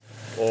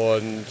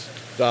Und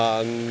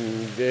dann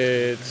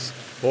geht's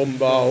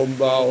Humba,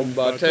 Humba,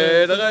 Humba,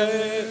 Tedere,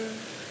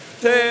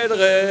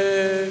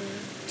 Tedere,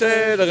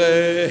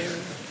 Tedere.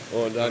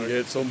 Und dann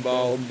geht's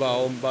Humba, Humba,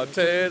 Humba,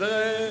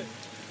 Tedere.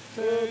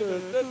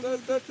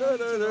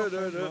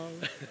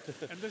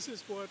 And this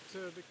is what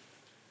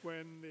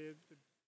when the